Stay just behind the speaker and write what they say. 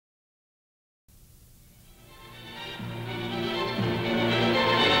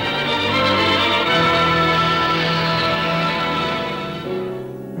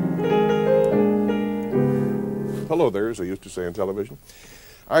there, as they used to say on television.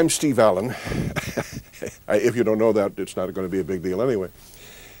 I'm Steve Allen. If you don't know that, it's not going to be a big deal anyway.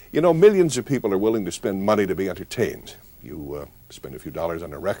 You know, millions of people are willing to spend money to be entertained. You spend a few dollars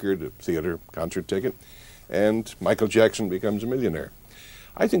on a record, a theater, concert ticket, and Michael Jackson becomes a millionaire.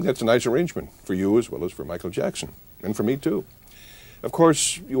 I think that's a nice arrangement for you as well as for Michael Jackson, and for me too. Of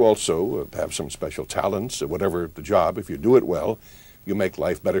course, you also have some special talents, whatever the job. If you do it well, you make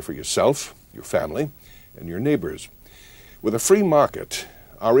life better for yourself, your family, and your neighbors. With a free market,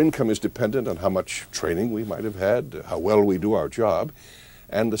 our income is dependent on how much training we might have had, how well we do our job,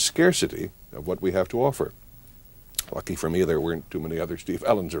 and the scarcity of what we have to offer. Lucky for me, there weren't too many other Steve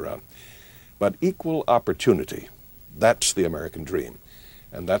Allens around. But equal opportunity, that's the American dream.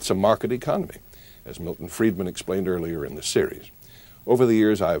 And that's a market economy, as Milton Friedman explained earlier in the series. Over the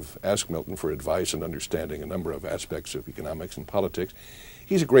years, I've asked Milton for advice and understanding a number of aspects of economics and politics.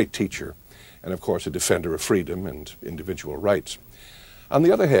 He's a great teacher, and of course a defender of freedom and individual rights. On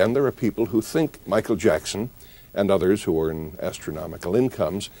the other hand, there are people who think Michael Jackson and others who earn astronomical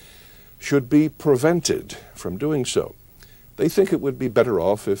incomes should be prevented from doing so. They think it would be better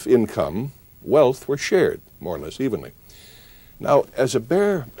off if income, wealth, were shared more or less evenly. Now, as a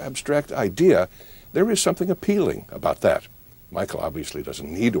bare abstract idea, there is something appealing about that. Michael obviously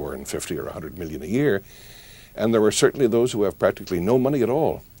doesn't need to earn 50 or 100 million a year, and there are certainly those who have practically no money at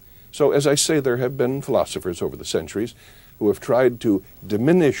all. So, as I say, there have been philosophers over the centuries who have tried to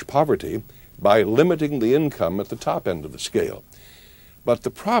diminish poverty by limiting the income at the top end of the scale. But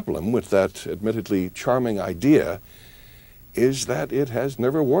the problem with that admittedly charming idea is that it has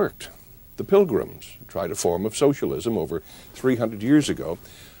never worked. The Pilgrims tried a form of socialism over 300 years ago.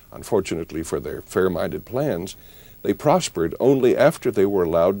 Unfortunately for their fair-minded plans, they prospered only after they were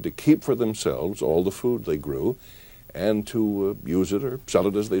allowed to keep for themselves all the food they grew and to use it or sell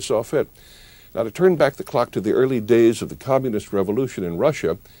it as they saw fit. Now, to turn back the clock to the early days of the Communist Revolution in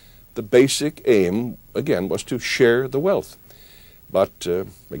Russia, the basic aim, again, was to share the wealth. But,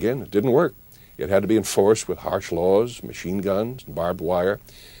 again, it didn't work. It had to be enforced with harsh laws, machine guns, and barbed wire.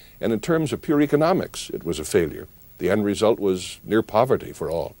 And in terms of pure economics, it was a failure. The end result was near poverty for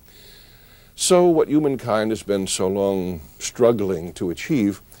all. So what humankind has been so long struggling to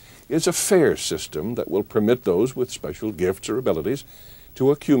achieve is a fair system that will permit those with special gifts or abilities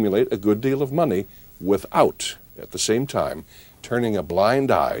to accumulate a good deal of money without, at the same time, turning a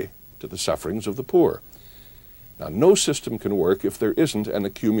blind eye to the sufferings of the poor. Now, no system can work if there isn't an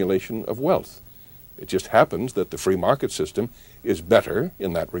accumulation of wealth. It just happens that the free market system is better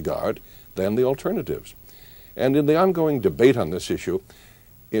in that regard than the alternatives. And in the ongoing debate on this issue,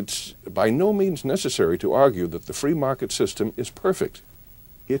 it's by no means necessary to argue that the free market system is perfect.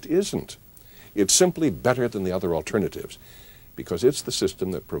 It isn't. It's simply better than the other alternatives, because it's the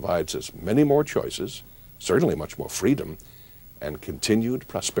system that provides us many more choices, certainly much more freedom, and continued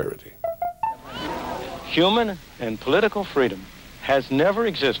prosperity. Human and political freedom has never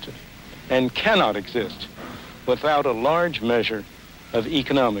existed and cannot exist without a large measure of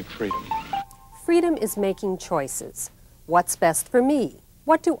economic freedom. Freedom is making choices. What's best for me?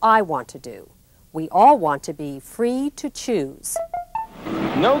 What do I want to do? We all want to be free to choose.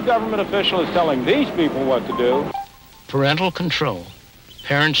 No government official is telling these people what to do. Parental control,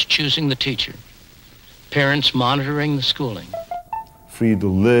 parents choosing the teacher, parents monitoring the schooling. Free to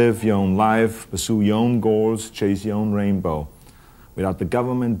live your own life, pursue your own goals, chase your own rainbow, without the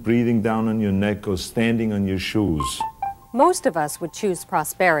government breathing down on your neck or standing on your shoes. Most of us would choose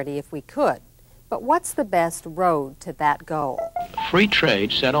prosperity if we could, but what's the best road to that goal? Free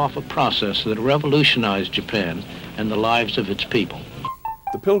trade set off a process that revolutionized Japan and the lives of its people.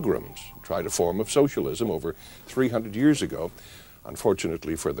 The Pilgrims tried a form of socialism over 300 years ago.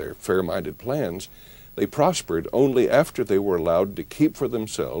 Unfortunately for their fair-minded plans, they prospered only after they were allowed to keep for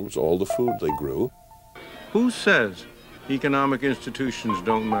themselves all the food they grew. Who says economic institutions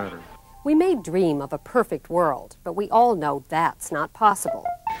don't matter? We may dream of a perfect world, but we all know that's not possible.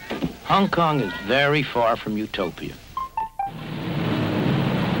 Hong Kong is very far from utopia.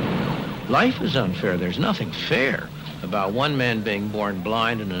 Life is unfair. There's nothing fair about one man being born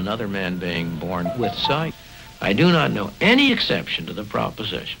blind and another man being born with sight. I do not know any exception to the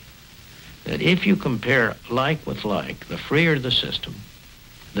proposition that if you compare like with like, the freer the system,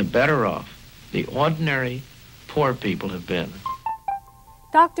 the better off the ordinary poor people have been.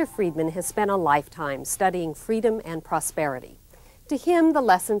 Dr. Friedman has spent a lifetime studying freedom and prosperity. To him, the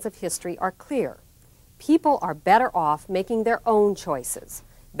lessons of history are clear. People are better off making their own choices,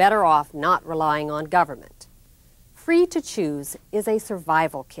 better off not relying on government. Free to choose is a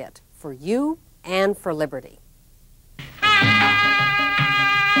survival kit for you and for liberty.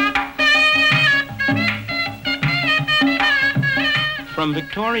 From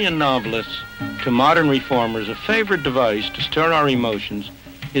Victorian novelists to modern reformers, a favorite device to stir our emotions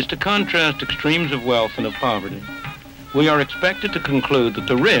is to contrast extremes of wealth and of poverty. We are expected to conclude that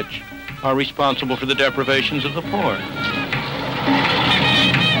the rich are responsible for the deprivations of the poor,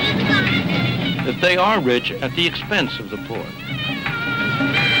 that they are rich at the expense of the poor.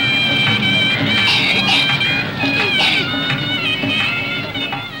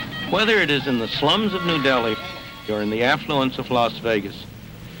 Whether it is in the slums of New Delhi or in the affluence of Las Vegas,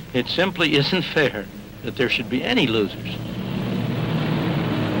 it simply isn't fair that there should be any losers.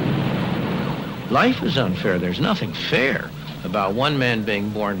 Life is unfair. There's nothing fair about one man being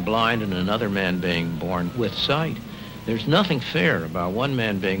born blind and another man being born with sight. There's nothing fair about one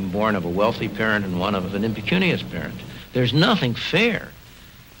man being born of a wealthy parent and one of an impecunious parent. There's nothing fair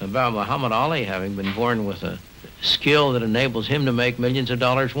about Muhammad Ali having been born with a skill that enables him to make millions of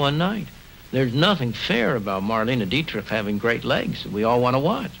dollars one night. There's nothing fair about Marlene Dietrich having great legs that we all want to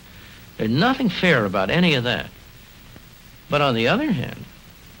watch. There's nothing fair about any of that. But on the other hand,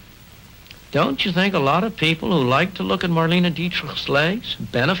 don't you think a lot of people who like to look at Marlene Dietrich's legs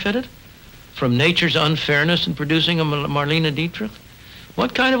benefited from nature's unfairness in producing a Marlene Dietrich?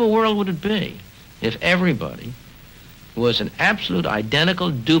 What kind of a world would it be if everybody was an absolute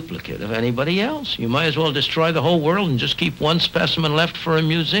identical duplicate of anybody else? You might as well destroy the whole world and just keep one specimen left for a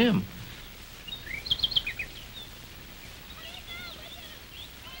museum.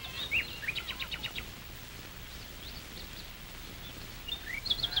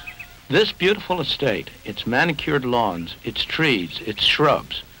 This beautiful estate, its manicured lawns, its trees, its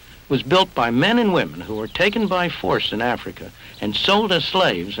shrubs, was built by men and women who were taken by force in Africa and sold as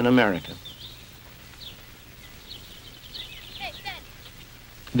slaves in America.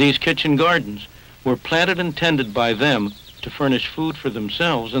 These kitchen gardens were planted and tended by them to furnish food for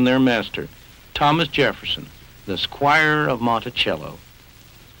themselves and their master, Thomas Jefferson, the Squire of Monticello.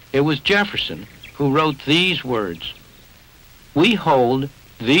 It was Jefferson who wrote these words: "We hold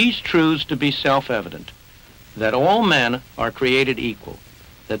these truths to be self-evident, that all men are created equal,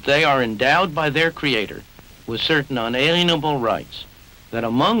 that they are endowed by their Creator with certain unalienable rights, that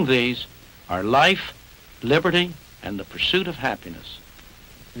among these are life, liberty, and the pursuit of happiness."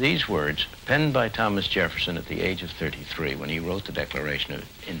 These words, penned by Thomas Jefferson at the age of 33 when he wrote the Declaration of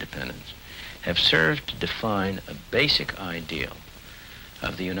Independence, have served to define a basic ideal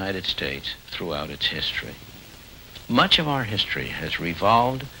of the United States throughout its history. Much of our history has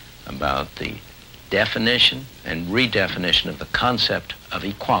revolved about the definition and redefinition of the concept of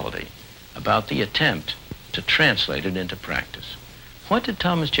equality, about the attempt to translate it into practice. What did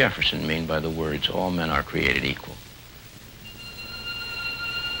Thomas Jefferson mean by the words, "all men are created equal"?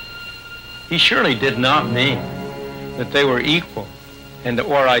 He surely did not mean that they were equal and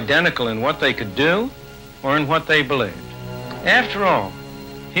or identical in what they could do or in what they believed. After all,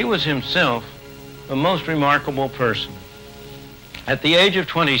 he was himself a most remarkable person. At the age of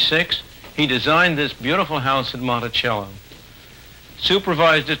 26, he designed this beautiful house at Monticello,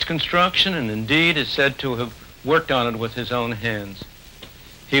 supervised its construction, and indeed is said to have worked on it with his own hands.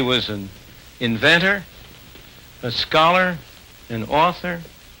 He was an inventor, a scholar, an author,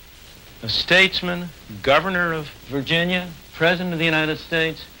 a statesman, governor of Virginia, president of the United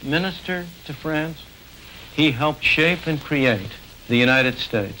States, minister to France. He helped shape and create the United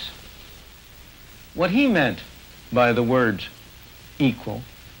States. What he meant by the words equal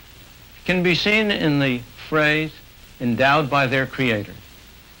can be seen in the phrase endowed by their Creator.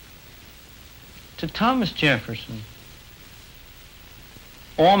 To Thomas Jefferson,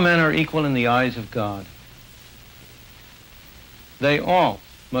 all men are equal in the eyes of God. They all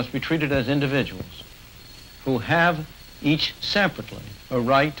must be treated as individuals who have each separately a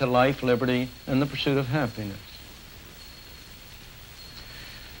right to life, liberty, and the pursuit of happiness.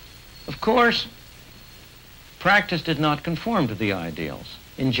 Of course, practice did not conform to the ideals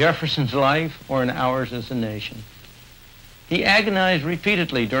in Jefferson's life or in ours as a nation. He agonized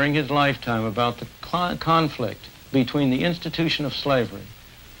repeatedly during his lifetime about the conflict between the institution of slavery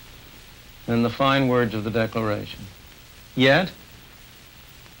and the fine words of the Declaration. Yet,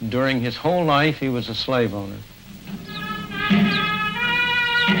 during his whole life, he was a slave owner.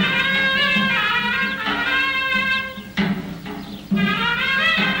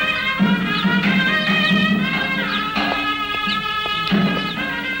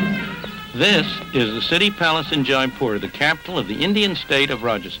 This is the city palace in Jaipur, the capital of the Indian state of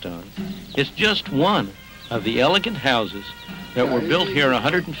Rajasthan. It's just one of the elegant houses that were built here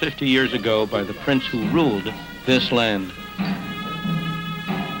 150 years ago by the prince who ruled this land.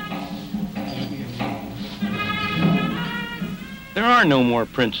 There are no more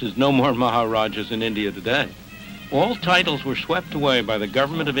princes, no more Maharajas in India today. All titles were swept away by the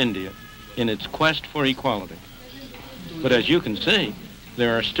government of India in its quest for equality. But as you can see,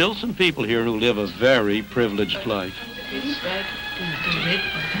 there are still some people here who live a very privileged life.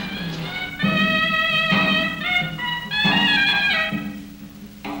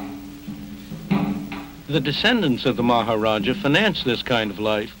 The descendants of the Maharaja financed this kind of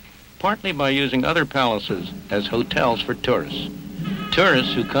life partly by using other palaces as hotels for tourists.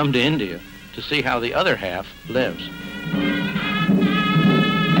 Tourists who come to India to see how the other half lives.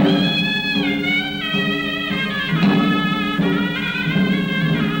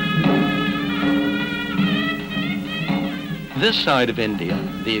 This side of India,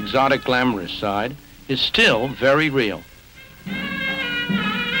 the exotic, glamorous side, is still very real.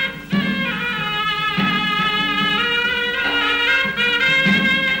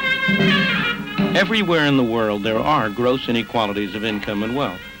 Everywhere in the world there are gross inequalities of income and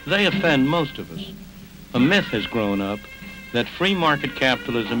wealth. They offend most of us. A myth has grown up that free market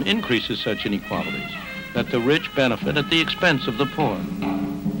capitalism increases such inequalities, that the rich benefit at the expense of the poor.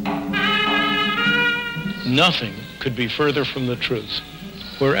 Nothing could be further from the truth.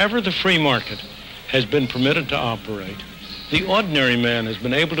 Wherever the free market has been permitted to operate, the ordinary man has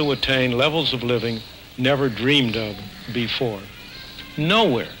been able to attain levels of living never dreamed of before.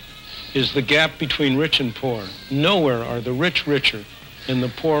 Nowhere is the gap between rich and poor. Nowhere are the rich richer and the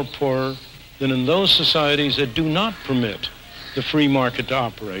poor poorer than in those societies that do not permit the free market to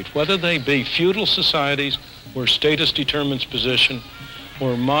operate, whether they be feudal societies where status determines position,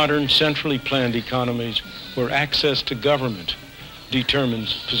 or modern centrally planned economies where access to government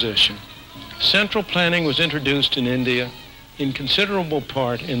determines position. Central planning was introduced in India in considerable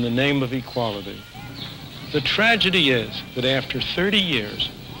part in the name of equality. The tragedy is that after 30 years,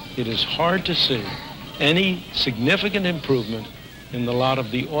 it is hard to see any significant improvement in the lot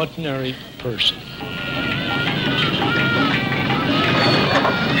of the ordinary person.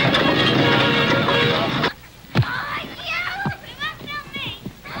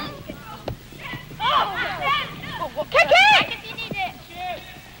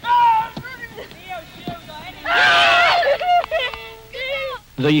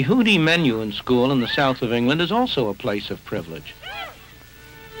 The Yehudi Menuhin School in the south of England is also a place of privilege.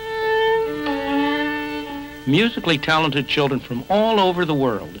 Musically talented children from all over the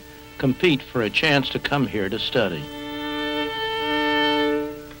world compete for a chance to come here to study.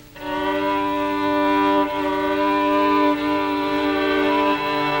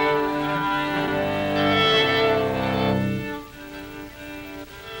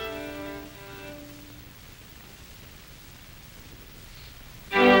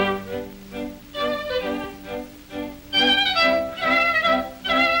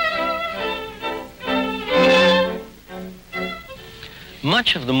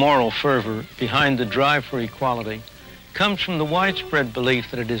 Much of the moral fervor behind the drive for equality comes from the widespread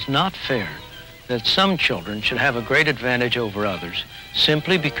belief that it is not fair that some children should have a great advantage over others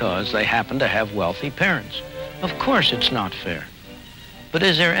simply because they happen to have wealthy parents. Of course it's not fair. But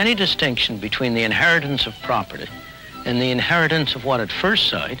is there any distinction between the inheritance of property and the inheritance of what at first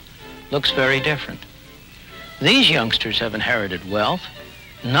sight looks very different? These youngsters have inherited wealth,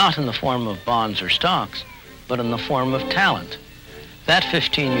 not in the form of bonds or stocks, but in the form of talent. That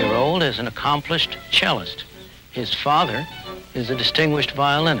 15-year-old is an accomplished cellist. His father is a distinguished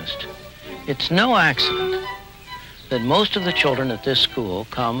violinist. It's no accident that most of the children at this school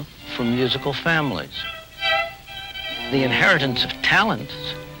come from musical families. The inheritance of talents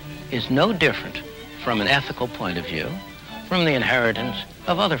is no different from an ethical point of view from the inheritance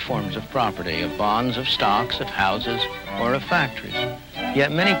of other forms of property, of bonds, of stocks, of houses, or of factories.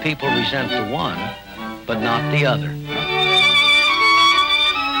 Yet many people resent the one, but not the other.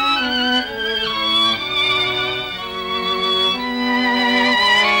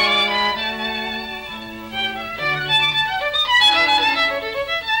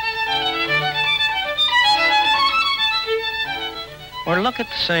 Or look at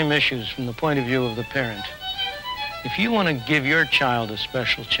the same issues from the point of view of the parent. If you want to give your child a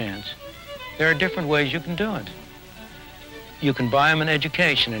special chance, there are different ways you can do it. You can buy him an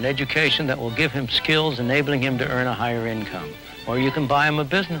education that will give him skills enabling him to earn a higher income. Or you can buy him a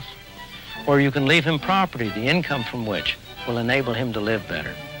business. Or you can leave him property, the income from which will enable him to live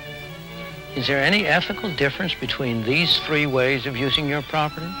better. Is there any ethical difference between these three ways of using your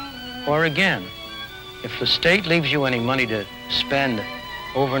property? Or again, if the state leaves you any money to spend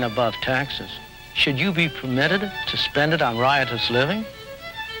over and above taxes, should you be permitted to spend it on riotous living,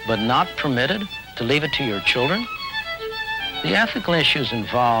 but not permitted to leave it to your children? The ethical issues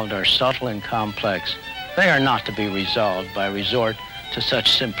involved are subtle and complex. They are not to be resolved by resort to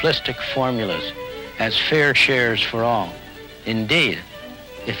such simplistic formulas as fair shares for all. Indeed,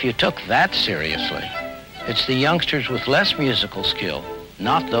 if you took that seriously, it's the youngsters with less musical skill,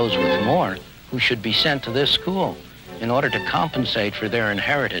 not those with more, who should be sent to this school in order to compensate for their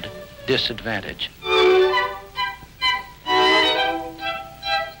inherited disadvantage.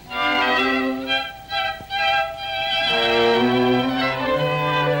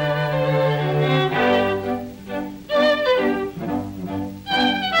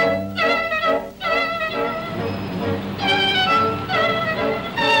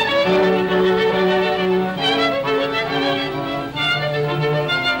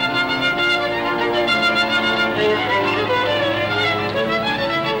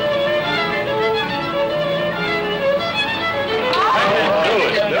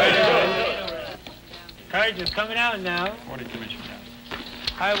 Coming out now.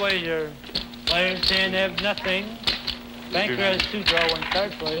 Highways are players saying they have nothing. Banker has 2 draw 1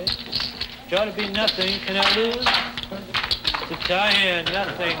 card for you. Draw to be nothing. Can I lose? The tie here,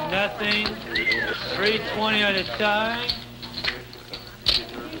 nothing, nothing. 320 on the tie.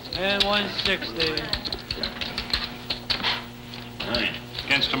 And 160.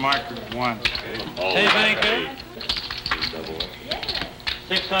 Against the marker, 1. Hey, banker.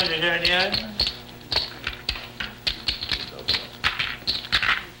 600 here in the end.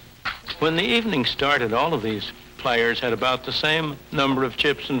 When the evening started, all of these players had about the same number of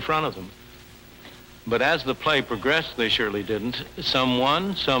chips in front of them. But as the play progressed, they surely didn't. Some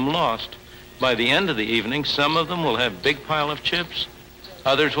won, some lost. By the end of the evening, some of them will have big pile of chips,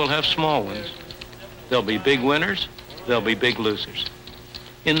 others will have small ones. There'll be big winners, there'll be big losers.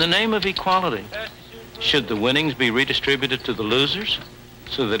 In the name of equality, should the winnings be redistributed to the losers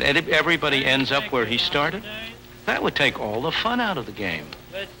so that everybody ends up where he started? That would take all the fun out of the game.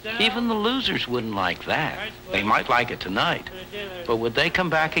 Even the losers wouldn't like that. They might like it tonight. But would they come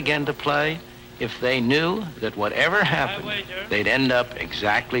back again to play if they knew that whatever happened, they'd end up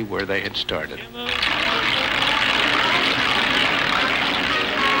exactly where they had started?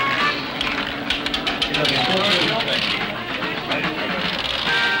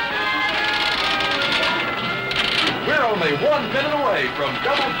 We're only 1 minute away from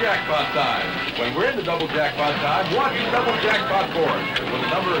double jackpot time. When we're in the double jackpot time, watch double jackpot board. With the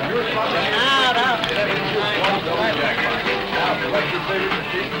number of your spots on your screen, it means just 1 double jackpot. Now select your favorite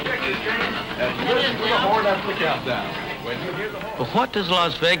machine, check your screen, and listen to the horn after the countdown. When you hear the horn... But what does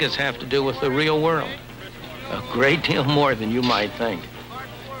Las Vegas have to do with the real world? A great deal more than you might think.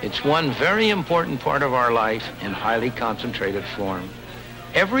 It's one very important part of our life in highly concentrated form.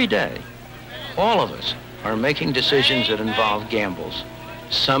 Every day, all of us are making decisions that involve gambles.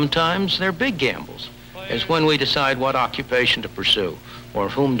 Sometimes they're big gambles, as when we decide what occupation to pursue or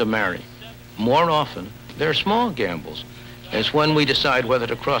whom to marry. More often, they're small gambles, as when we decide whether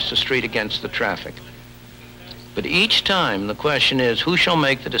to cross the street against the traffic. But each time the question is, who shall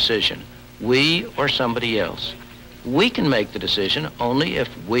make the decision, we or somebody else? We can make the decision only if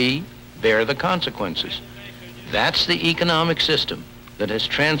we bear the consequences. That's the economic system that has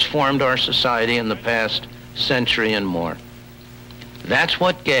transformed our society in the past century and more. That's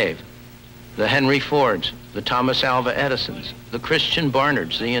what gave the Henry Fords, the Thomas Alva Edisons, the Christian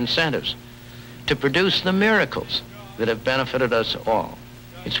Barnards the incentives to produce the miracles that have benefited us all.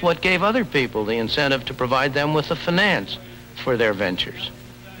 It's what gave other people the incentive to provide them with the finance for their ventures.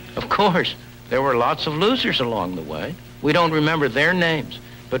 Of course, there were lots of losers along the way. We don't remember their names,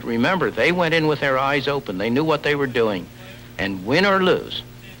 but remember, they went in with their eyes open. They knew what they were doing. And win or lose,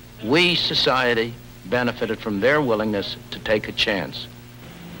 we, society, benefited from their willingness to take a chance.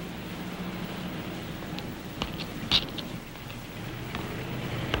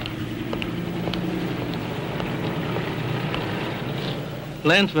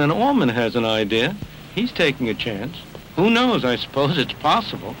 Lance Allman has an idea. He's taking a chance. Who knows? I suppose it's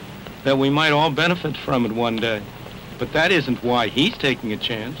possible that we might all benefit from it one day. But that isn't why he's taking a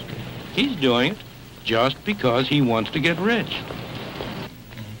chance. He's doing it just because he wants to get rich.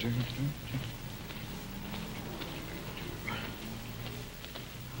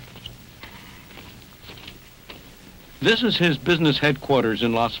 This is his business headquarters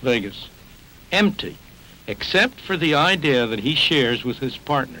in Las Vegas. Empty, except for the idea that he shares with his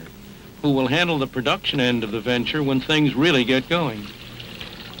partner, who will handle the production end of the venture when things really get going.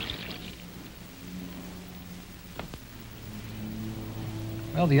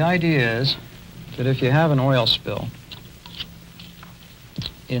 Well, the idea is that if you have an oil spill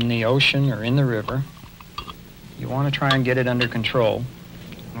in the ocean or in the river, you want to try and get it under control.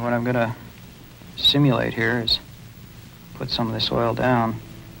 And what I'm going to simulate here is put some of this oil down.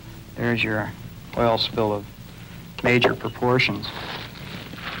 There's your oil spill of major proportions.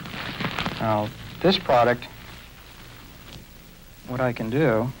 I'll this product, what I can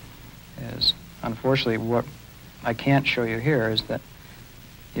do is, unfortunately, what I can't show you here is that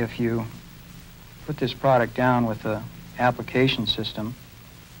if you put this product down with the application system,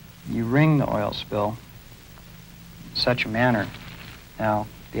 you ring the oil spill in such a manner. Now,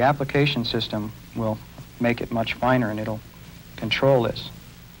 the application system will make it much finer and it'll control this.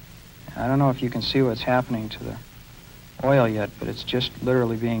 I don't know if you can see what's happening to the oil yet, but it's just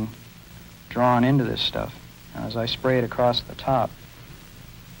literally being drawn into this stuff. Now, as I spray it across the top,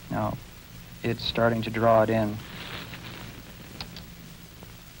 now it's starting to draw it in.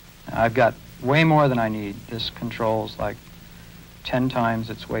 Now, I've got way more than I need. This controls like 10 times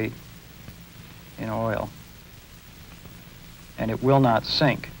its weight in oil. And it will not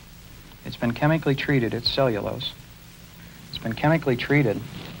sink. It's been chemically treated, it's cellulose. It's been chemically treated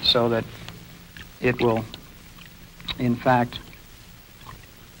so that it will, in fact,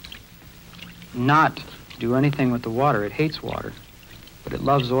 not do anything with the water. It hates water, but it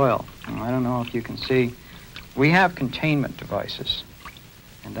loves oil. And I don't know if you can see. We have containment devices,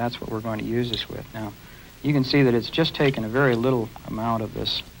 and that's what we're going to use this with. Now, you can see that it's just taken a very little amount of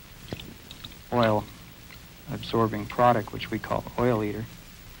this oil-absorbing product, which we call oil eater,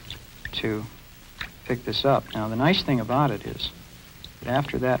 to pick this up. Now, the nice thing about it is that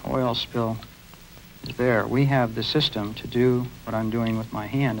after that oil spill is there, we have the system to do what I'm doing with my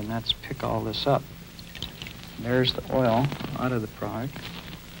hand, and that's pick all this up. There's the oil out of the product.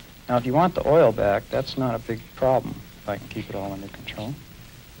 Now, if you want the oil back, that's not a big problem, if I can keep it all under control.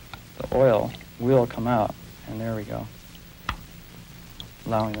 The oil will come out, and there we go,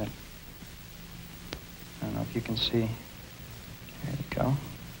 allowing it. I don't know if you can see. There you go.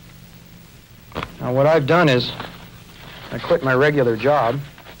 Now, what I've done is I quit my regular job,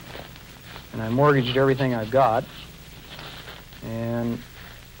 and I mortgaged everything I've got, and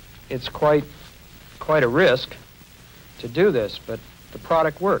it's quite a risk to do this, but the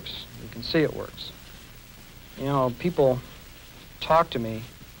product works. You can see it works. You know, people talk to me,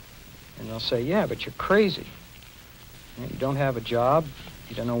 and they'll say, yeah, but you're crazy. You don't have a job.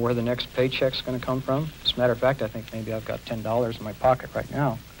 You don't know where the next paycheck's going to come from. As a matter of fact, I think maybe I've got $10 in my pocket right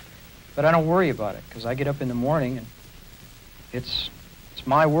now. But I don't worry about it, because I get up in the morning, and it's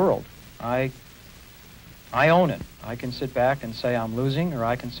my world. I own it. I can sit back and say I'm losing, or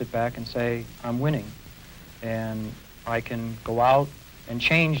I can sit back and say I'm winning. And I can go out and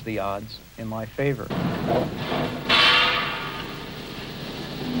change the odds in my favor.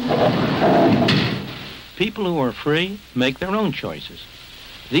 People who are free make their own choices.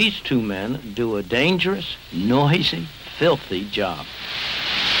 These two men do a dangerous, noisy, filthy job.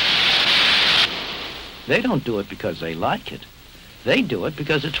 They don't do it because they like it. They do it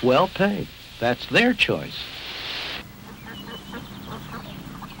because it's well paid. That's their choice.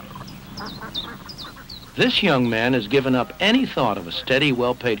 This young man has given up any thought of a steady,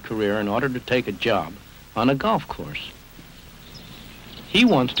 well-paid career in order to take a job on a golf course. He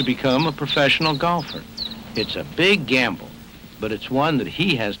wants to become a professional golfer. It's a big gamble, but it's one that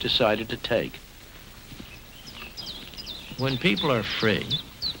he has decided to take. When people are free,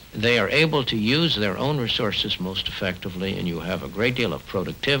 they are able to use their own resources most effectively, and you have a great deal of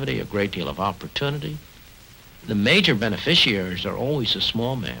productivity, a great deal of opportunity. The major beneficiaries are always the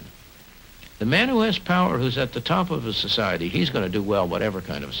small man. The man who has power, who's at the top of a society, he's going to do well whatever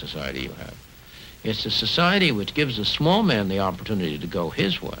kind of society you have. It's the society which gives the small man the opportunity to go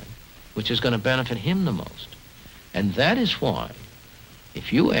his way, which is going to benefit him the most. And that is why,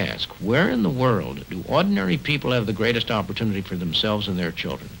 if you ask, where in the world do ordinary people have the greatest opportunity for themselves and their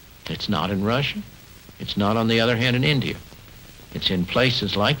children? It's not in Russia. It's not, on the other hand, in India. It's in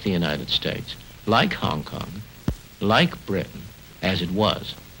places like the United States, like Hong Kong, like Britain, as it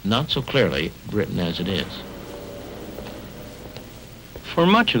was. Not so clearly Britain as it is. For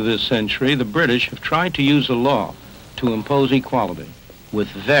much of this century, the British have tried to use the law to impose equality, with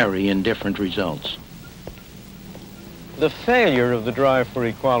very indifferent results. The failure of the drive for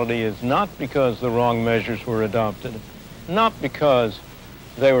equality is not because the wrong measures were adopted, not because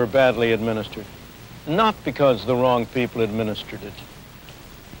they were badly administered, not because the wrong people administered it.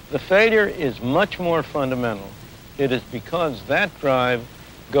 The failure is much more fundamental. It is because that drive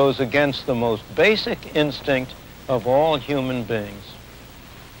goes against the most basic instinct of all human beings.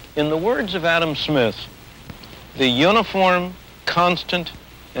 In the words of Adam Smith, the uniform, constant,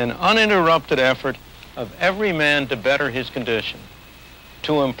 and uninterrupted effort of every man to better his condition,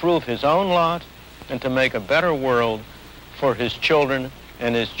 to improve his own lot, and to make a better world for his children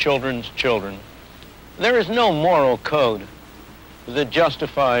and his children's children. There is no moral code that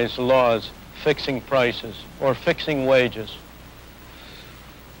justifies laws fixing prices or fixing wages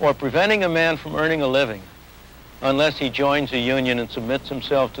or preventing a man from earning a living unless he joins a union and submits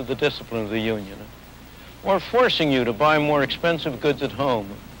himself to the discipline of the union, or forcing you to buy more expensive goods at home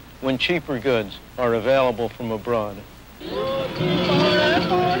when cheaper goods are available from abroad.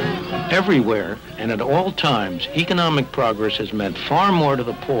 Everywhere and at all times, economic progress has meant far more to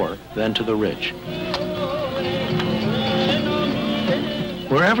the poor than to the rich.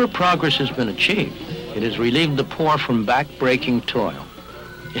 Wherever progress has been achieved, it has relieved the poor from back-breaking toil.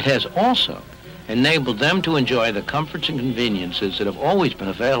 It has also enabled them to enjoy the comforts and conveniences that have always been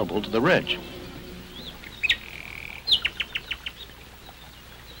available to the rich.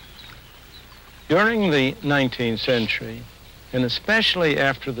 During the 19th century, and especially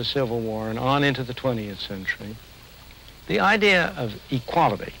after the Civil War and on into the 20th century, the idea of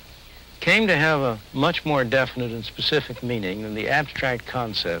equality came to have a much more definite and specific meaning than the abstract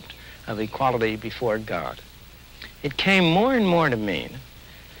concept of equality before God. It came more and more to mean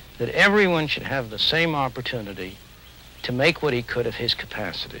that everyone should have the same opportunity to make what he could of his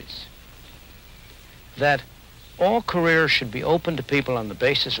capacities, that all careers should be open to people on the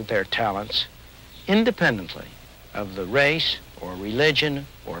basis of their talents, independently of the race or religion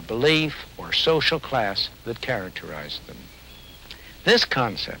or belief or social class that characterized them. This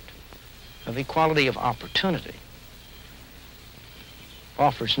concept of equality of opportunity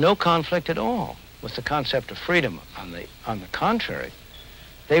offers no conflict at all with the concept of freedom. On the contrary,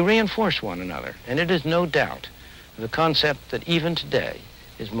 they reinforce one another, and it is no doubt the concept that even today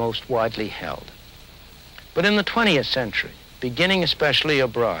is most widely held. But in the 20th century, beginning especially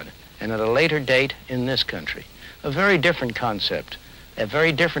abroad, and at a later date in this country, a very different concept, a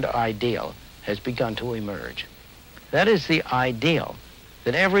very different ideal has begun to emerge. That is the ideal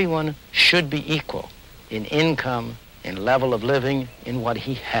that everyone should be equal in income, in level of living, in what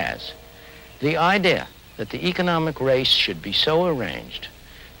he has. The idea that the economic race should be so arranged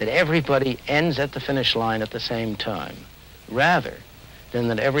that everybody ends at the finish line at the same time, rather than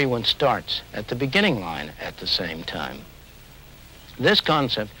that everyone starts at the beginning line at the same time. This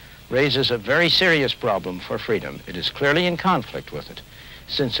concept raises a very serious problem for freedom. It is clearly in conflict with it,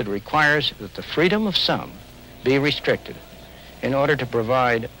 since it requires that the freedom of some be restricted in order to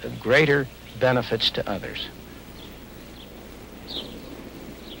provide greater benefits to others.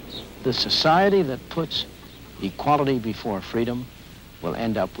 The society that puts equality before freedom will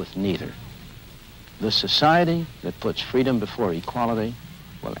end up with neither. The society that puts freedom before equality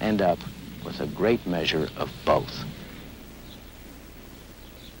will end up with a great measure of both.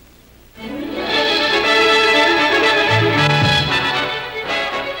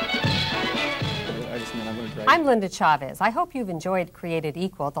 I'm Linda Chavez. I hope you've enjoyed Created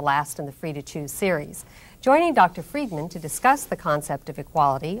Equal, the last in the Free to Choose series. Joining Dr. Friedman to discuss the concept of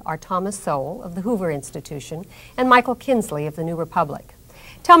equality are Thomas Sowell of the Hoover Institution and Michael Kinsley of the New Republic.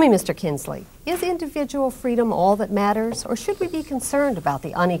 Tell me, Mr. Kinsley, is individual freedom all that matters, or should we be concerned about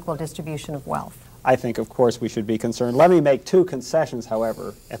the unequal distribution of wealth? I think, of course, we should be concerned. Let me make two concessions,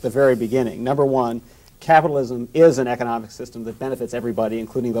 however, at the very beginning. Number one, capitalism is an economic system that benefits everybody,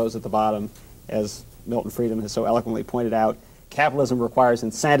 including those at the bottom, as Milton Friedman has so eloquently pointed out. Capitalism requires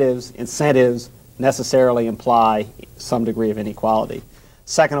incentives. Incentives necessarily imply some degree of inequality.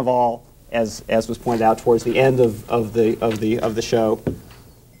 Second of all, as was pointed out towards the end of the show,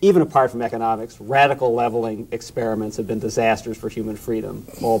 even apart from economics, radical leveling experiments have been disasters for human freedom,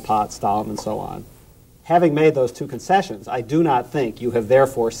 Pol Pot, Stalin, and so on. Having made those two concessions, I do not think you have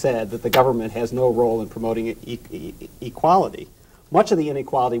therefore said that the government has no role in promoting equality. Much of the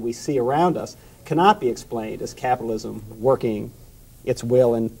inequality we see around us cannot be explained as capitalism working its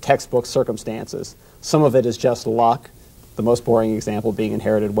will in textbook circumstances. Some of it is just luck, the most boring example being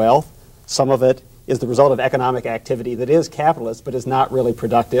inherited wealth. Some of it is the result of economic activity that is capitalist but is not really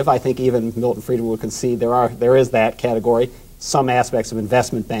productive. I think even Milton Friedman would concede there is that category. Some aspects of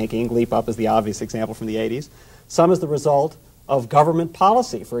investment banking, Leap Up is the obvious example from the 80s. Some is the result of government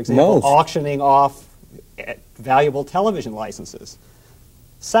policy, for example, auctioning off valuable television licenses.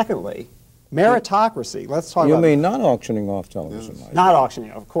 Secondly, meritocracy. Let's talk about... You mean not auctioning off television licenses? Not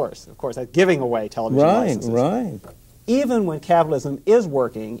auctioning, of course, giving away television licenses. Right. Even when capitalism is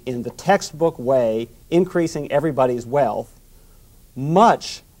working in the textbook way, increasing everybody's wealth,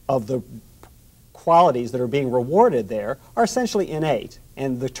 much of the qualities that are being rewarded there are essentially innate.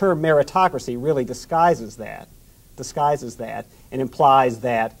 And the term meritocracy really disguises that and implies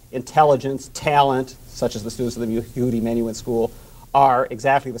that intelligence, talent, such as the students of the Yehudi Menuhin School, are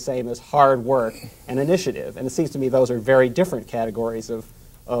exactly the same as hard work and initiative. And it seems to me those are very different categories of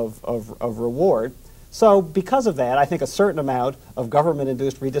reward. So because of that, I think a certain amount of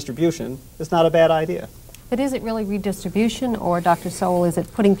government-induced redistribution is not a bad idea. But is it really redistribution, or, Dr. Sowell, is it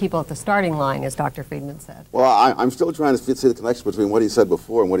putting people at the starting line, as Dr. Friedman said? Well, I'm still trying to see the connection between what he said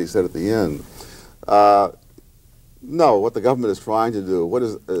before and what he said at the end. No, what the government is trying to do,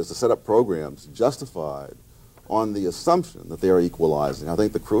 is to set up programs justified on the assumption that they are equalizing. I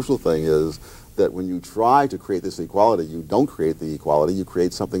think the crucial thing is that when you try to create this equality, you don't create the equality, you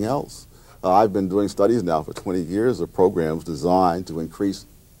create something else. I've been doing studies now for 20 years of programs designed to increase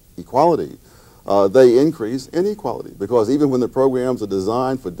equality. They increase inequality, because even when the programs are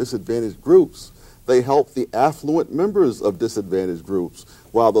designed for disadvantaged groups, they help the affluent members of disadvantaged groups,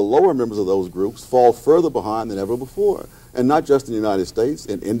 while the lower members of those groups fall further behind than ever before. And not just in the United States,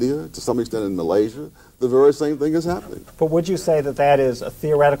 in India, to some extent in Malaysia, the very same thing is happening. But would you say that that is a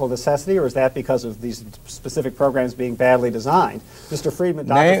theoretical necessity, or is that because of these specific programs being badly designed? Mr. Friedman,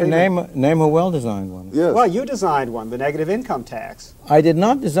 Dr. Friedman. Name a well-designed one. Yes. Well, you designed one, the negative income tax. I did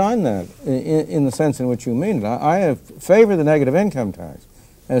not design that in the sense in which you mean it. I favor the negative income tax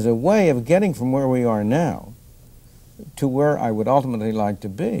as a way of getting from where we are now to where I would ultimately like to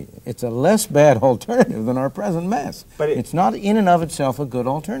be. It's a less bad alternative than our present mess. But it's not in and of itself a good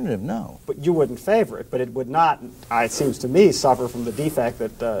alternative, no. But you wouldn't favor it, but it would not, it seems to me, suffer from the defect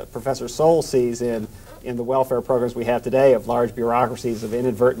that Professor Sowell sees in the welfare programs we have today, of large bureaucracies, of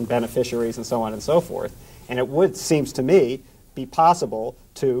inadvertent beneficiaries, and so on and so forth. And it would, seems to me, be possible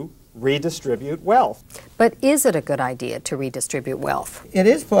to redistribute wealth. But is it a good idea to redistribute wealth? It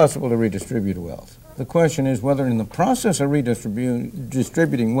is possible to redistribute wealth. The question is whether in the process of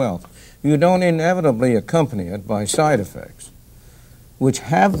distributing wealth, you don't inevitably accompany it by side effects, which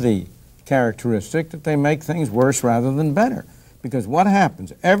have the characteristic that they make things worse rather than better. Because what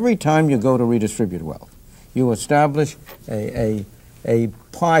happens every time you go to redistribute wealth, you establish a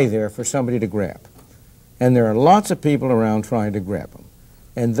pie there for somebody to grab. And there are lots of people around trying to grab them.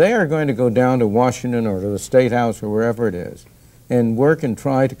 And they are going to go down to Washington or to the State House or wherever it is and work and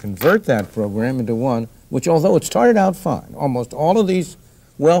try to convert that program into one which, although it started out fine, almost all of these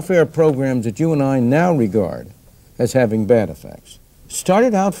welfare programs that you and I now regard as having bad effects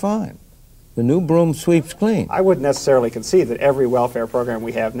started out fine. The new broom sweeps clean. I wouldn't necessarily concede that every welfare program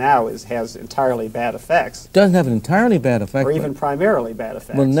we have now has entirely bad effects. Doesn't have an entirely bad effect. Or even primarily bad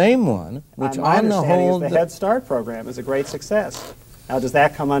effects. Well, name one, which on the whole... the Head Start program is a great success. Now, does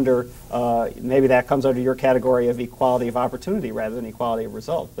that come under, maybe that comes under your category of equality of opportunity rather than equality of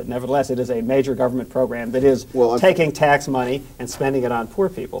result. But nevertheless, it is a major government program that is taking tax money and spending it on poor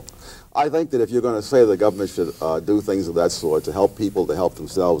people. I think that if you're going to say the government should do things of that sort to help people to help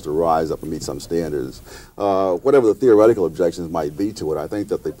themselves to rise up and meet some standards, whatever the theoretical objections might be to it, I think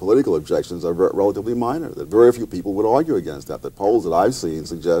that the political objections are relatively minor, that very few people would argue against that. The polls that I've seen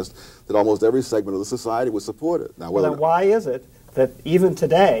suggest that almost every segment of the society would support it. Now, well, then why is it that even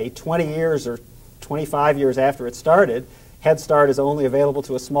today, 20 years or 25 years after it started, Head Start is only available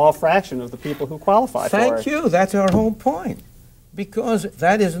to a small fraction of the people who qualify for it? Thank you. That's our whole point. Because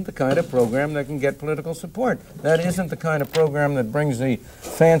that isn't the kind of program that can get political support. That isn't the kind of program that brings the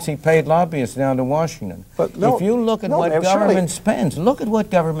fancy paid lobbyists down to Washington. But if you look at what government spends, look at what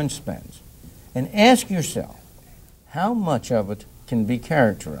government spends, and ask yourself how much of it can be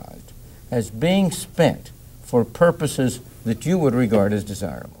characterized as being spent for purposes that you would regard as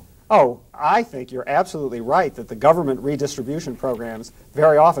desirable. Oh, I think you're absolutely right that the government redistribution programs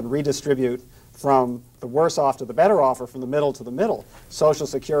very often redistribute from the worse off to the better off, or from the middle to the middle. Social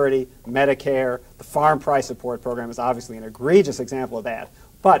Security, Medicare, the Farm Price Support Program is obviously an egregious example of that.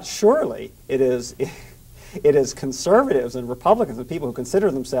 But surely it is conservatives and Republicans and people who consider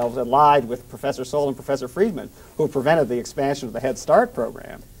themselves allied with Professor Sowell and Professor Friedman who prevented the expansion of the Head Start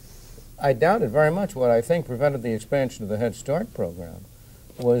program. I doubt it very much. What I think prevented the expansion of the Head Start program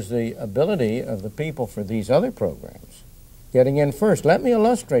was the ability of the people for these other programs getting in first. Let me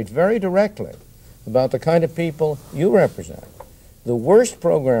illustrate very directly about the kind of people you represent. The worst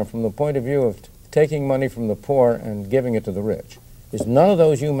program from the point of view of taking money from the poor and giving it to the rich is none of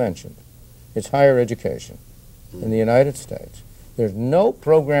those you mentioned. It's higher education in the United States. There's no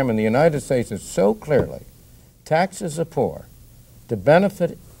program in the United States that so clearly taxes the poor to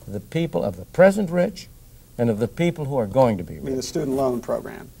benefit the people of the present rich and of the people who are going to be rich. I mean the student loan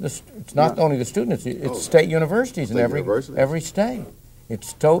program. It's not only the students, it's state universities in every state.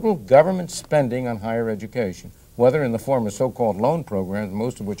 It's total government spending on higher education, whether in the form of so-called loan programs,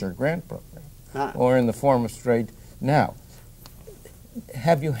 most of which are grant programs, or in the form of straight. Now,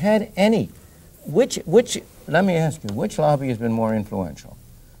 have you had any, let me ask you, which lobby has been more influential?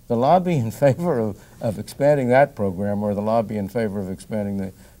 The lobby in favor of expanding that program, or the lobby in favor of expanding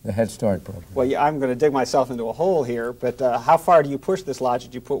the Head Start program? Well, yeah, I'm going to dig myself into a hole here, but how far do you push this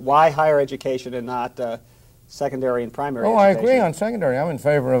logic? You put why higher education and not secondary and primary Oh, I education. agree on secondary. I'm in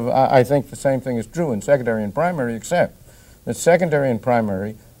favor of, I think the same thing is true in secondary and primary, except that secondary and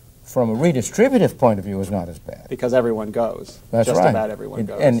primary, from a redistributive point of view, is not as bad. Because everyone goes. That's Just right. about everyone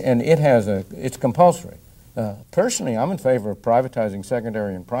goes. And it has it's compulsory. Personally, I'm in favor of privatizing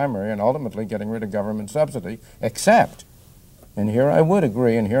secondary and primary and ultimately getting rid of government subsidy, except, and here I would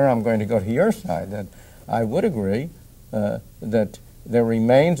agree, and here I'm going to go to your side, that I would agree that there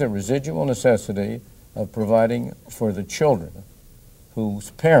remains a residual necessity of providing for the children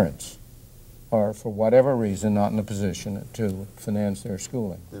whose parents are, for whatever reason, not in a position to finance their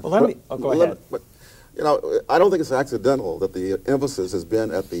schooling. Well, let me, go ahead. But, you know, I don't think it's accidental that the emphasis has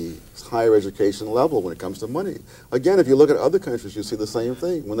been at the higher education level when it comes to money. Again, if you look at other countries, you see the same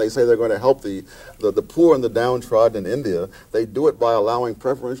thing. When they say they're going to help the poor and the downtrodden in India, they do it by allowing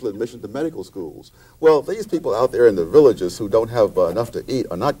preferential admission to medical schools. Well, these people out there in the villages who don't have enough to eat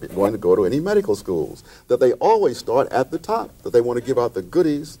are not going to go to any medical schools. That they always start at the top, that they want to give out the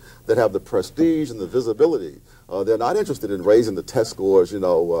goodies that have the prestige and the visibility. They're not interested in raising the test scores, you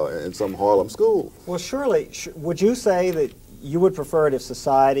know, in some Harlem school. Well, surely, would you say that you would prefer it if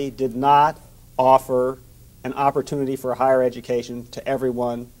society did not offer an opportunity for higher education to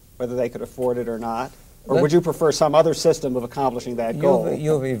everyone, whether they could afford it or not? Or would you prefer some other system of accomplishing that goal?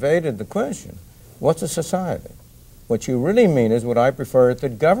 You've evaded the question. What's a society? What you really mean is, would I prefer it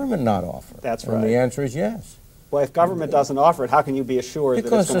that government not offer? That's right. And the answer is yes. Well, if government doesn't offer it, how can you be assured that it's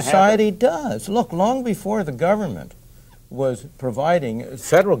going to happen? Because society does. Look, long before the government was providing,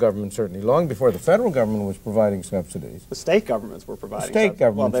 federal government certainly, long before the federal government was providing subsidies. The state governments were providing State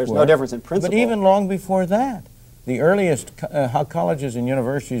governments Well, there's were. no difference in principle. But even long before that, the earliest colleges and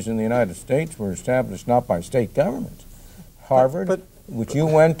universities in the United States were established not by state governments. Harvard, which you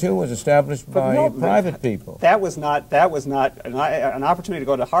went to, was established by private people. That was not an opportunity to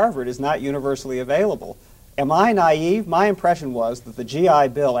go to Harvard is not universally available. Am I naive? My impression was that the GI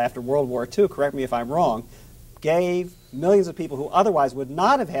Bill after World War II, correct me if I'm wrong, gave millions of people who otherwise would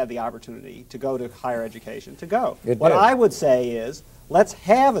not have had the opportunity to go to higher education to go. What I would say is, let's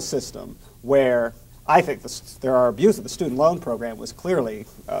have a system where I think there are abuses. The student loan program was clearly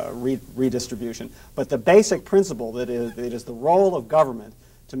redistribution, but the basic principle that it is the role of government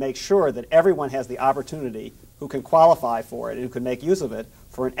to make sure that everyone has the opportunity who can qualify for it and who can make use of it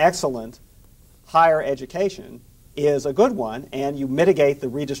for an excellent higher education is a good one, and you mitigate the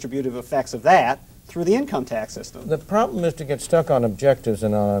redistributive effects of that through the income tax system. The problem is to get stuck on objectives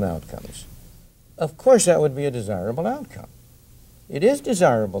and not on outcomes. Of course, that would be a desirable outcome. It is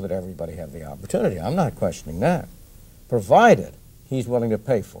desirable that everybody have the opportunity. I'm not questioning that, provided he's willing to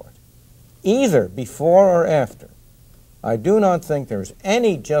pay for it, either before or after. I do not think there's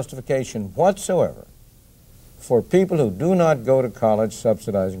any justification whatsoever for people who do not go to college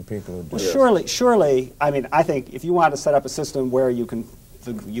subsidizing people who do. Well, surely, I mean, I think if you want to set up a system where you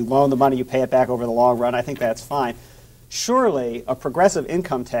loan the money, you pay it back over the long run, I think that's fine. Surely, a progressive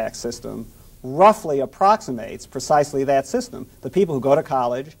income tax system roughly approximates precisely that system. The people who go to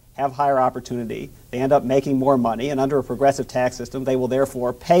college have higher opportunity, they end up making more money, and under a progressive tax system, they will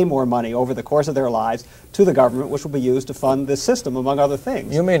therefore pay more money over the course of their lives to the government, which will be used to fund this system, among other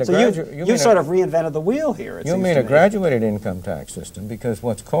things. You mean you sort of reinvented the wheel here, it You seems mean to a me. graduated income tax system, because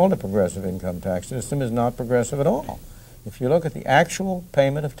what's called a progressive income tax system is not progressive at all. If you look at the actual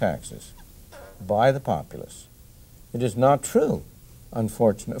payment of taxes by the populace, it is not true,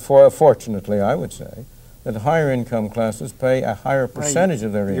 fortunately, I would say, that higher income classes pay a higher percentage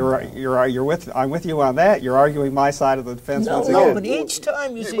of their income. I'm with you on that. You're arguing my side of the fence once again. No, but each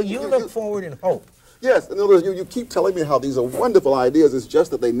time you look forward in hope. Yes, in other words, you keep telling me how these are wonderful ideas. It's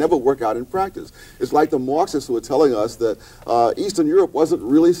just that they never work out in practice. It's like the Marxists who are telling us that Eastern Europe wasn't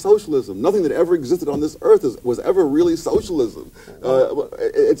really socialism. Nothing that ever existed on this earth was ever really socialism.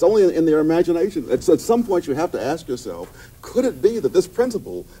 It's only in their imagination. At some point you have to ask yourself, could it be that this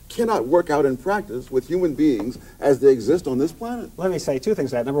principle cannot work out in practice with human beings as they exist on this planet? Let me say two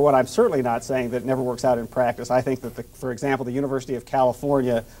things to that. Number one, I'm certainly not saying that it never works out in practice. I think that, for example, the University of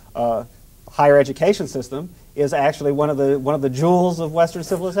California higher education system is actually one of the jewels of Western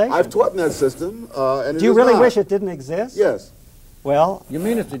civilization. I've taught in that system, and do you really wish it didn't exist? Yes. Well, you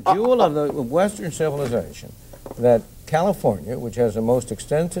mean it's the jewel of the Western civilization that California, which has the most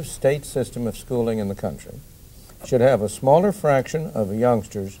extensive state system of schooling in the country, should have a smaller fraction of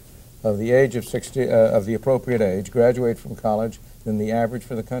youngsters of the age of 60, of the appropriate age, graduate from college than the average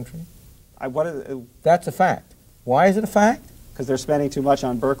for the country? That's a fact. Why is it a fact? Because they're spending too much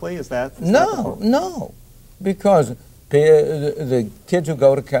on Berkeley? Is that No. Because the kids who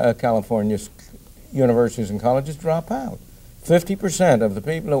go to California universities and colleges drop out. 50% of the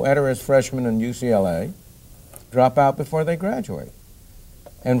people who enter as freshmen in UCLA drop out before they graduate.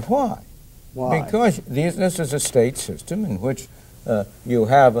 And why? Why? Because this is a state system in which you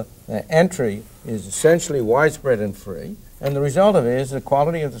have entry is essentially widespread and free, and the result of it is the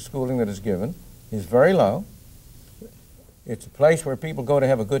quality of the schooling that is given is very low. It's a place where people go to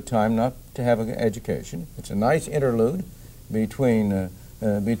have a good time, not to have an education. It's a nice interlude between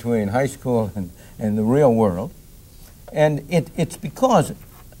high school and the real world. And it's because,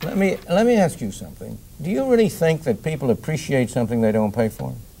 let me ask you something. Do you really think that people appreciate something they don't pay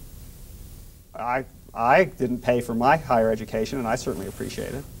for? I didn't pay for my higher education, and I certainly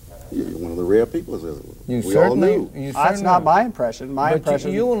appreciate it. You're one of the rare people. We all knew. That's not my impression. My but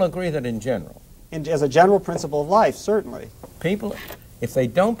impression. You will agree that in general. As a general principle of life, certainly. People, if they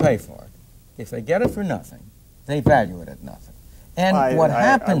don't pay for it, if they get it for nothing, they value it at nothing. And what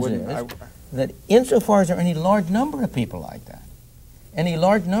happens is that insofar as there are any large number of people like that, any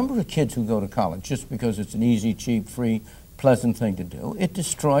large number of kids who go to college just because it's an easy, cheap, free, pleasant thing to do, it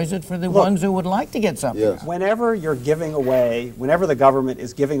destroys it for the ones who would like to get something. Yes. Whenever you're giving away, whenever the government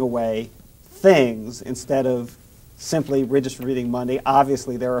is giving away things instead of simply redistributing money,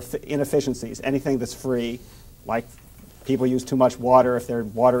 obviously there are inefficiencies. Anything that's free, like people use too much water if their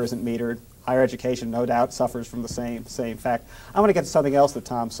water isn't metered. Higher education, no doubt, suffers from the same fact. I want to get to something else that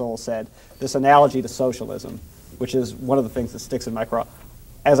Tom Sowell said, this analogy to socialism, which is one of the things that sticks in my craw.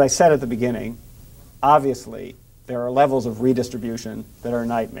 As I said at the beginning, obviously there are levels of redistribution that are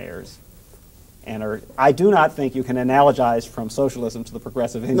nightmares. And I do not think you can analogize from socialism to the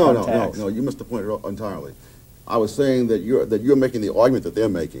progressive income tax. No, you missed the point entirely. I was saying that you're making the argument that they're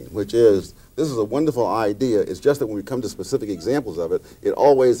making, which is this is a wonderful idea. It's just that when we come to specific examples of it, it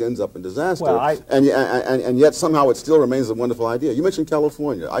always ends up in disaster. Well, and yet somehow it still remains a wonderful idea. You mentioned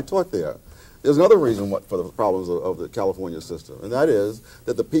California. I taught there. There's another reason for the problems of the California system, and that is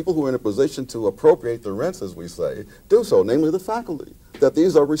that the people who are in a position to appropriate the rents, as we say, do so, namely the faculty. That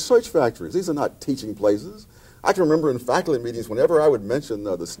these are research factories. These are not teaching places. I can remember in faculty meetings, whenever I would mention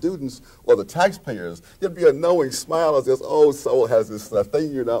the students or the taxpayers, there'd be a knowing smile as if, oh, Sowell has this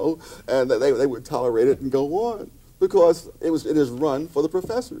thing, you know, and they would tolerate it and go on because it is run for the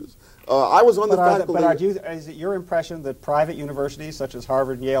professors. I was on the faculty. But is it your impression that private universities such as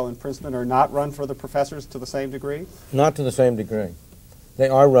Harvard, Yale, and Princeton are not run for the professors to the same degree? Not to the same degree. They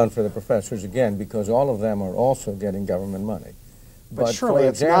are run for the professors, again, because all of them are also getting government money. But surely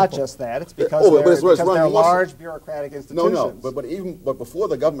it's not just that. It's because they're large bureaucratic institutions. No, but before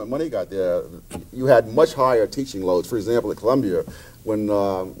the government money got there, you had much higher teaching loads. For example, at Columbia, when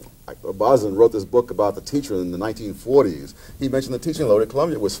Boston wrote this book about the teacher in the 1940s, he mentioned the teaching load at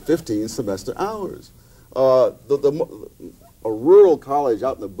Columbia was 15 semester hours. A rural college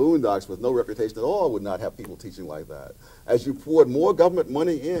out in the boondocks with no reputation at all would not have people teaching like that. As you poured more government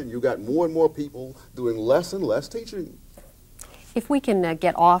money in, you got more and more people doing less and less teaching. If we can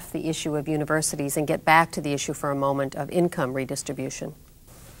get off the issue of universities and get back to the issue for a moment of income redistribution.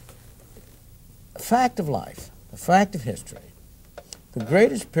 A fact of life, a fact of history. The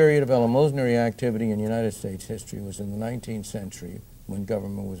greatest period of eleemosynary activity in United States history was in the 19th century when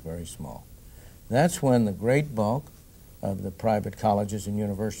government was very small. That's when the great bulk of the private colleges and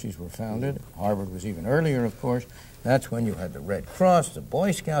universities were founded. Harvard was even earlier, of course. That's when you had the Red Cross, the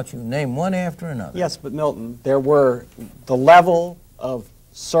Boy Scouts, you name one after another. Yes, but Milton, there were the level of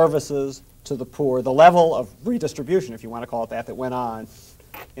services to the poor, the level of redistribution, if you want to call it that went on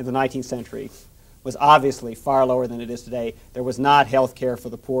in the 19th century was obviously far lower than it is today. There was not health care for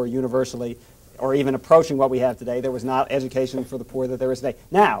the poor universally, or even approaching what we have today. There was not education for the poor that there is today.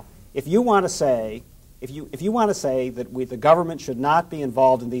 Now, if you want to say If you want to say that the government should not be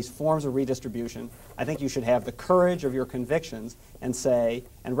involved in these forms of redistribution, I think you should have the courage of your convictions and say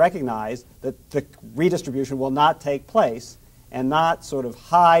and recognize that the redistribution will not take place and not sort of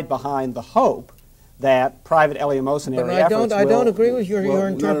hide behind the hope that private eleemosynary efforts I don't agree with your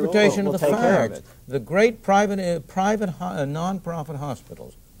interpretation of the take care of facts. it. The great private non-profit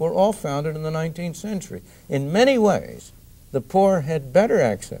hospitals were all founded in the 19th century. In many ways, the poor had better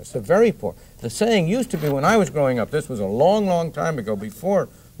access, the very poor. The saying used to be when I was growing up, this was a long, long time ago, before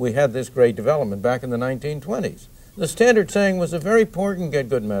we had this great development back in the 1920s. The standard saying was the very poor can get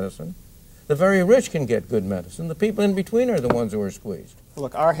good medicine, the very rich can get good medicine, the people in between are the ones who are squeezed.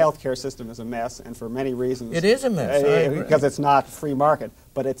 Look, our health care system is a mess, and for many reasons. It is a mess. Because it's not free market.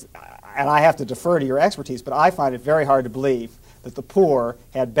 But it's, and I have to defer to your expertise, but I find it very hard to believe that the poor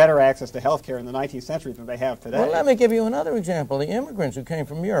had better access to health care in the 19th century than they have today. Well, let me give you another example. The immigrants who came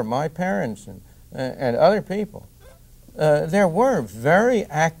from Europe, my parents and other people, there were very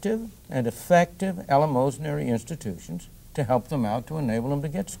active and effective eleemosynary institutions to help them out, to enable them to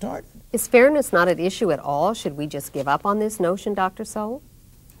get started. Is fairness not at issue at all? Should we just give up on this notion, Dr. Sowell?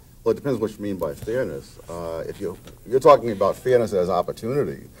 Well, it depends what you mean by fairness. If you're talking about fairness as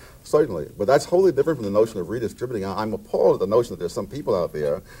opportunity, certainly, but that's wholly different from the notion of redistributing. I'm appalled at the notion that there's some people out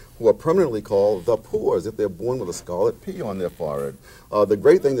there who are permanently called the poor, as if they're born with a scarlet P on their forehead. The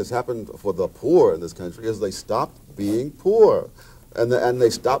great thing that's happened for the poor in this country is they stopped being poor. And they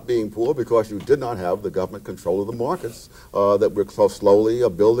stopped being poor because you did not have the government control of the markets that we're so slowly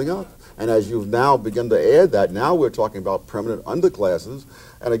building up. And as you've now begun to add that, now we're talking about permanent underclasses.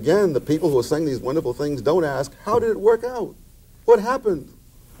 And again, the people who are saying these wonderful things don't ask, how did it work out? What happened?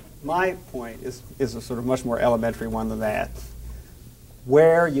 My point is a sort of much more elementary one than that.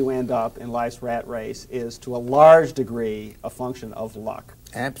 Where you end up in life's rat race is, to a large degree, a function of luck.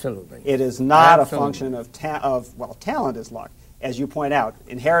 Absolutely. It is not Absolutely. a function of talent is luck. As you point out,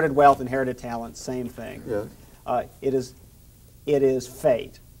 inherited wealth, inherited talent, same thing. Yes. It is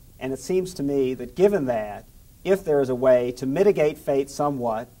fate. And it seems to me that given that, if there is a way to mitigate fate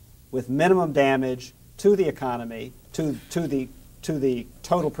somewhat with minimum damage to the economy, to the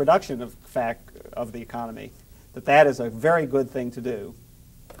total production of the economy, that is a very good thing to do.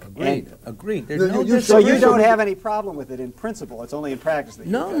 Agreed. Agreed. There's So you don't have any problem with it in principle. It's only in practice that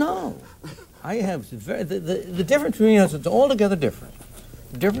you No. I have the difference between us is altogether different.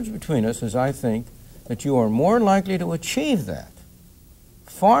 The difference between us is, I think, that you are more likely to achieve that,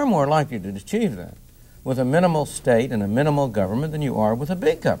 far more likely to achieve that, with a minimal state and a minimal government than you are with a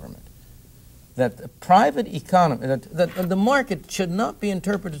big government. That the private economy, that the market should not be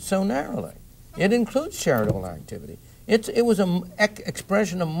interpreted so narrowly. It includes charitable activity. It was an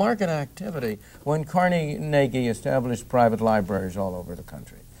expression of market activity when Carnegie established private libraries all over the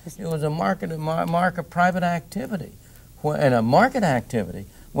country. It was a mark of private activity, and a market activity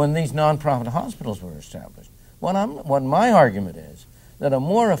when these nonprofit hospitals were established. What my argument is that a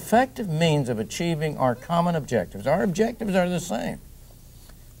more effective means of achieving our common objectives. Our objectives are the same.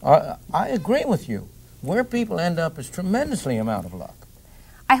 I agree with you. Where people end up is tremendously amount of luck.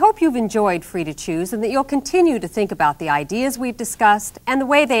 I hope you've enjoyed Free to Choose and that you'll continue to think about the ideas we've discussed and the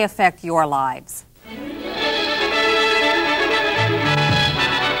way they affect your lives.